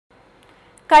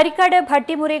കരിക്കാട്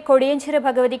ഭട്ടിമുറി കൊടിയഞ്ചിറ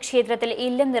ഭഗവതി ക്ഷേത്രത്തിൽ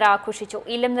ഇല്ലം നിറ ആഘോഷിച്ചു.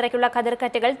 ഇല്ലം നിറയ്ക്കുള്ള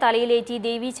കതിർക്കറ്റകൾ തലയിലേറ്റി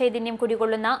ദേവീ ചൈതന്യം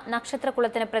കുടികൊള്ളുന്ന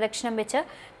നക്ഷത്രക്കുളത്തിന് പ്രദക്ഷിണം വെച്ച്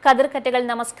കതിർക്കറ്റകൾ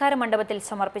നമസ്കാര മണ്ഡപത്തിൽ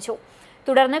സമർപ്പിച്ചു.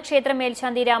 തുടർന്ന് ക്ഷേത്ര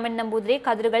മേൽശാന്തി രാമൻ നമ്പൂതിരി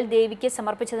കതിരുകൾ ദേവിക്ക്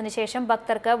സമർപ്പിച്ചതിനു ശേഷം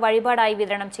ഭക്തർക്ക് വഴിപാടായി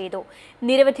വിതരണം ചെയ്തു.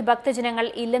 നിരവധി ഭക്തജനങ്ങൾ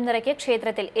ഇല്ലം നിറയ്ക്ക്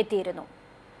ക്ഷേത്രത്തിൽ എത്തിയിരുന്നു.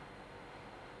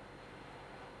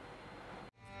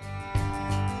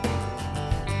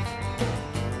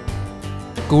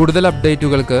 കൂടുതൽ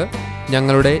അപ്ഡേറ്റുകൾക്ക്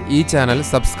ഞങ്ങളുടെ ഈ ചാനൽ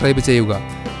സബ്സ്ക്രൈബ് ചെയ്യുക.